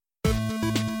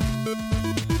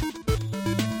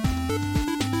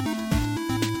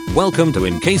Welcome to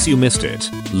In Case You Missed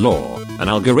It, Law, an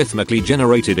algorithmically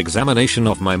generated examination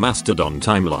of my Mastodon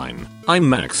timeline. I'm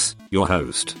Max, your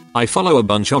host. I follow a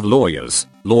bunch of lawyers,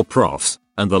 law profs,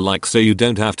 and the like so you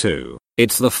don't have to.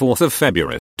 It's the 4th of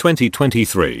February,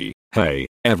 2023. Hey,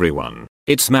 everyone.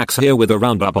 It's Max here with a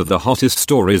roundup of the hottest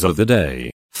stories of the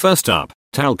day. First up,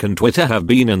 Talk and Twitter have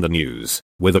been in the news,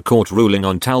 with a court ruling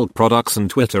on Talk products and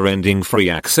Twitter ending free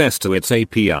access to its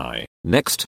API.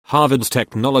 Next, Harvard's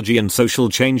Technology and Social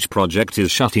Change Project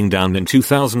is shutting down in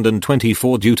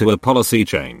 2024 due to a policy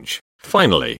change.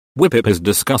 Finally, WIPIP is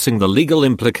discussing the legal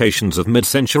implications of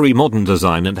mid-century modern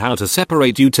design and how to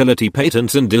separate utility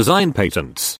patents and design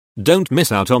patents. Don't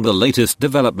miss out on the latest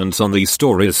developments on these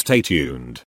stories, stay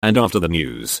tuned. And after the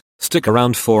news, stick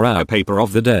around for our paper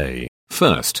of the day.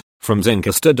 First, from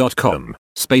Zencastr.com,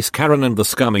 Space Karen and the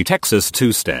Scummy Texas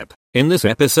Two-Step. In this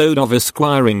episode of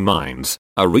Esquiring Minds,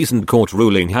 a recent court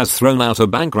ruling has thrown out a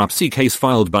bankruptcy case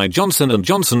filed by Johnson &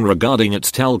 Johnson regarding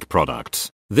its Talk products.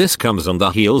 This comes on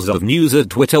the heels of news that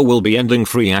Twitter will be ending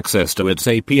free access to its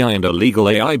API and a legal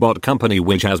AI bot company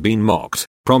which has been mocked,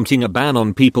 prompting a ban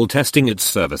on people testing its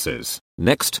services.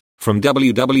 Next, from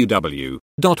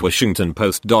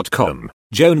www.washingtonpost.com,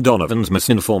 Joan Donovan's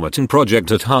Misinformation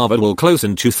project at Harvard will close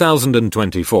in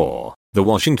 2024. The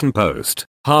Washington Post.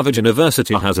 Harvard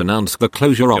University has announced the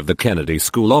closure of the Kennedy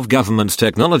School of Government's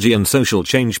Technology and Social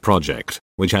Change project,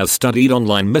 which has studied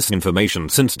online misinformation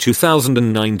since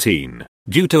 2019,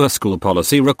 due to a school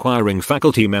policy requiring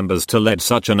faculty members to lead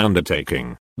such an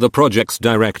undertaking. The project's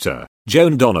director,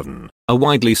 Joan Donovan, a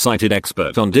widely cited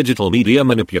expert on digital media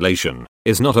manipulation,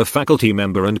 is not a faculty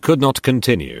member and could not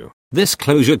continue. This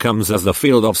closure comes as the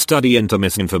field of study into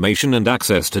misinformation and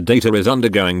access to data is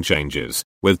undergoing changes,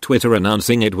 with Twitter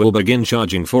announcing it will begin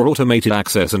charging for automated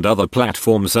access and other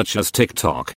platforms such as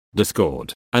TikTok,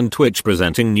 Discord, and Twitch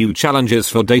presenting new challenges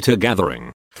for data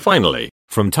gathering. Finally,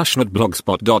 from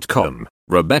Tushnet.blogspot.com,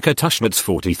 Rebecca Tushmet's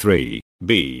 43,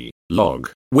 B,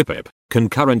 log, WIPIP,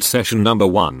 concurrent session number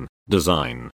 1,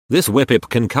 design. This WIPIP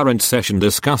concurrent session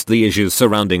discussed the issues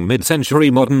surrounding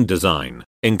mid-century modern design,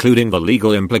 including the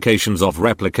legal implications of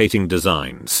replicating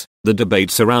designs, the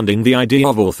debate surrounding the idea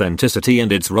of authenticity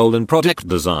and its role in product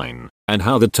design, and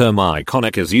how the term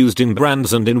iconic is used in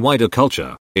brands and in wider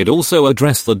culture. It also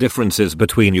addressed the differences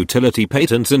between utility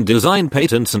patents and design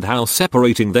patents and how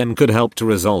separating them could help to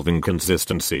resolve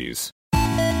inconsistencies.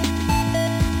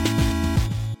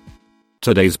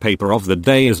 Today's paper of the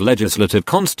day is Legislative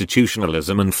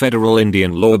Constitutionalism and Federal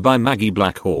Indian Law by Maggie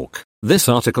Blackhawk. This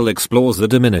article explores the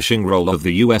diminishing role of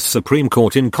the U.S. Supreme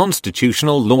Court in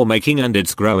constitutional lawmaking and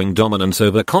its growing dominance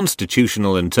over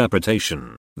constitutional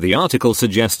interpretation. The article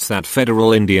suggests that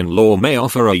federal Indian law may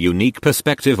offer a unique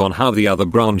perspective on how the other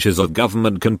branches of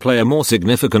government can play a more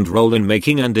significant role in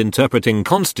making and interpreting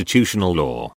constitutional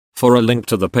law. For a link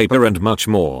to the paper and much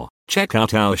more, check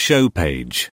out our show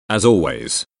page. As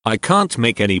always, I can't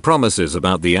make any promises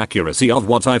about the accuracy of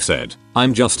what I've said.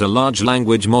 I'm just a large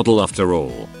language model after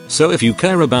all. So if you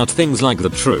care about things like the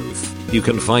truth, you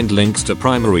can find links to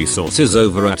primary sources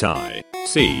over at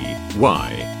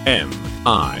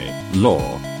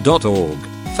icymilaw.org.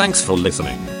 Thanks for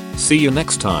listening. See you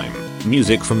next time.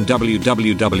 Music from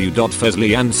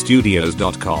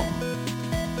www.fesleyandstudios.com.